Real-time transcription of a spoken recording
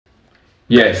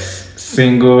Yes,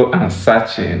 single and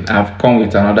searching. I've come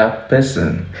with another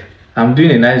person. I'm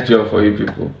doing a nice job for you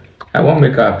people. I won't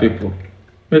make our people.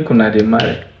 Make una dey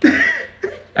marry.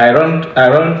 I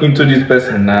run into this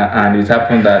person now, and it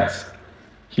happened that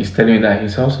he's telling me that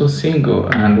he's also single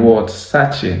and what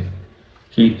searching.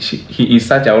 He is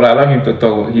searching. I will allow him to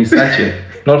talk. He's searching,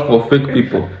 not for fake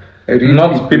people,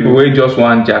 not people who just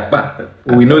want jackpot.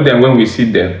 We know them when we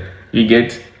see them. You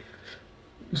get.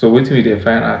 So wait till they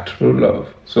find our true love.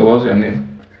 So what's your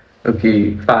name?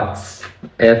 Okay, Fats.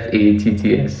 Fatts.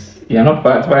 You're not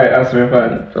fat. Why I asked me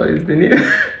fat? What is the name?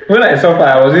 When I saw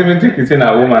fat, I was even thinking it's a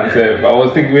woman self. I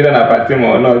was thinking whether I'm a team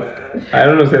or not. I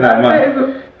don't know, say that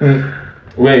man.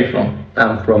 Where are you from?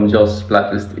 I'm from Jos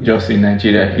Plateau State. Just in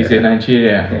Nigeria. He's a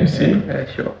Nigerian, you see. Yeah,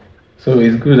 sure. So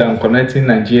it's good I'm connecting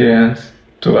Nigerians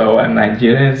to our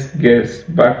Nigerians girls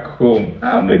back home.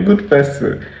 I'm a good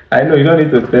person. I know you don't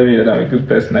need to tell me that I'm a good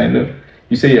person. I know.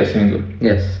 You say you're single.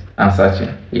 Yes. And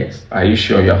searching. Yes. Are you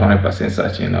sure you're 100%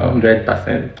 searching or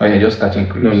 100%? Or you're just catching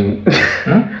clues?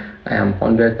 No. I am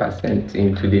 100%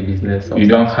 into the business. You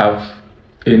don't have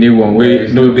anyone where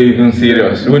no they even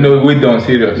serious. We don't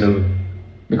serious. No.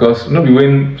 Because maybe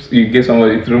when you get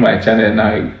somebody through my channel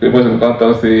now, the person can't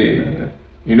talk say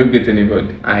you don't get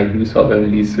anybody. I do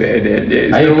solemnly swear that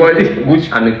there's nobody. Which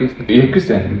I'm a Christian. You're a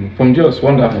Christian from Jos,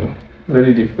 wonderful.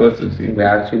 Very difficult to see. There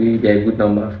are a good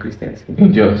number of Christians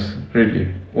in Jos,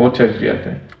 really. What church do you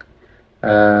attend?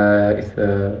 It's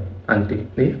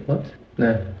what?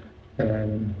 No.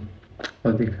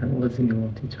 What's the name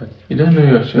of the church? You don't know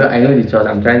your church? No, I know the church.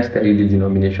 I'm trying to tell you the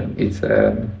denomination. It's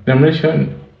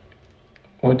denomination.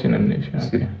 What denomination?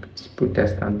 Okay. It's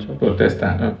Protestant church.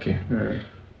 Protestant. Okay.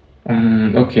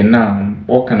 Okay. Now,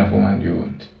 what kind of woman do you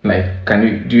want? Like,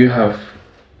 do you have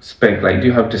spec? Like, do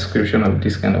you have description of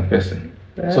this kind of person?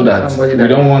 So that we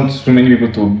don't want too many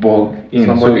people to bug in.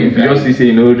 So if you just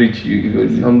say rich, you go.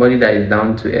 Somebody that is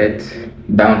down to earth.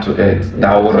 Down to earth.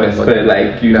 That will respect.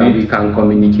 Like we can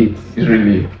communicate.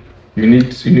 Really, you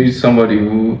need somebody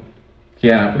who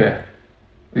can where.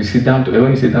 You sit down to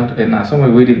when you sit down to earth now,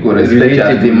 somebody where they go respect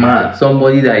as the man.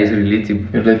 Somebody that is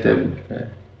relatable. Yeah.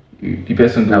 The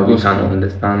person that we can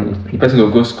understand. The person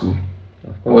will go school.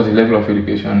 What's the level of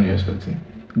education you're expecting?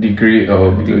 Degree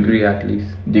or degree at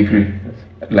least. Degree.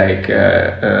 Like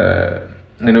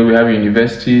we have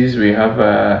universities. We have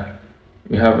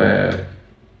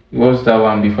what's that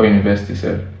one before university,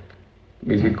 sir?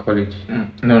 Is it college?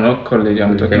 No, not college.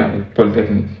 I'm talking about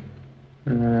polytechnic.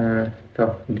 It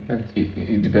depends.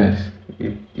 It depends.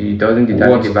 It doesn't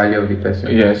determine the value of the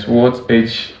person. Yes. What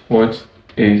age?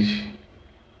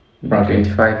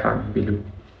 25 and below.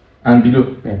 And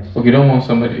below? Yes. Okay, you don't want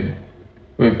somebody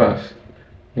way past.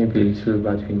 Maybe a little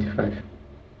about 25.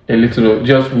 A little,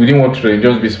 just within what range?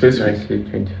 Just be specific. Like say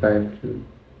 25 to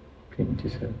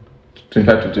 27.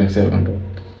 25 to 27.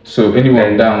 So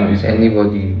anyone down is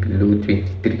anybody below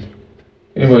 23.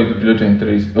 Anybody below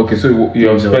 23 is okay. So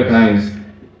your spec now is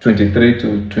 23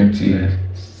 to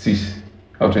 26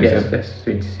 or 27. Yes,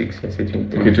 26. Yes,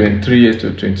 23. Okay, 23 years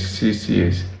to 26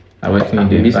 years. I'll miss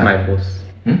my boss.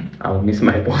 I'll miss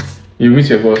my boss. You miss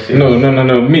your boss? Yes. No.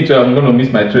 Me too. I'm gonna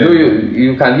miss my train. No,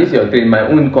 you can miss your train. My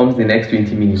own comes the next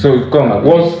 20 minutes. So come.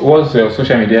 What's your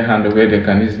social media handle where they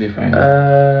can easily find you?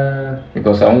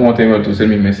 Because I don't want anyone to send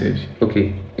me a message.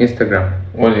 Okay, Instagram.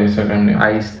 What's the Instagram name?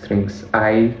 iStrings.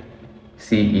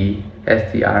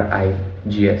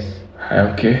 ICESTRIGS.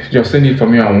 Okay, just send it for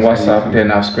me on WhatsApp.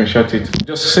 Then I'll screenshot it.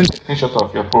 Just send a screenshot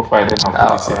of your profile. Then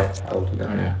I'll put it here. I'll do that.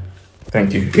 Oh, yeah.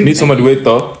 Thank you. You need somebody wait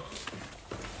talk.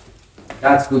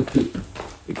 That's good too.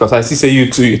 Because I see say you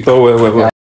too. You thought well.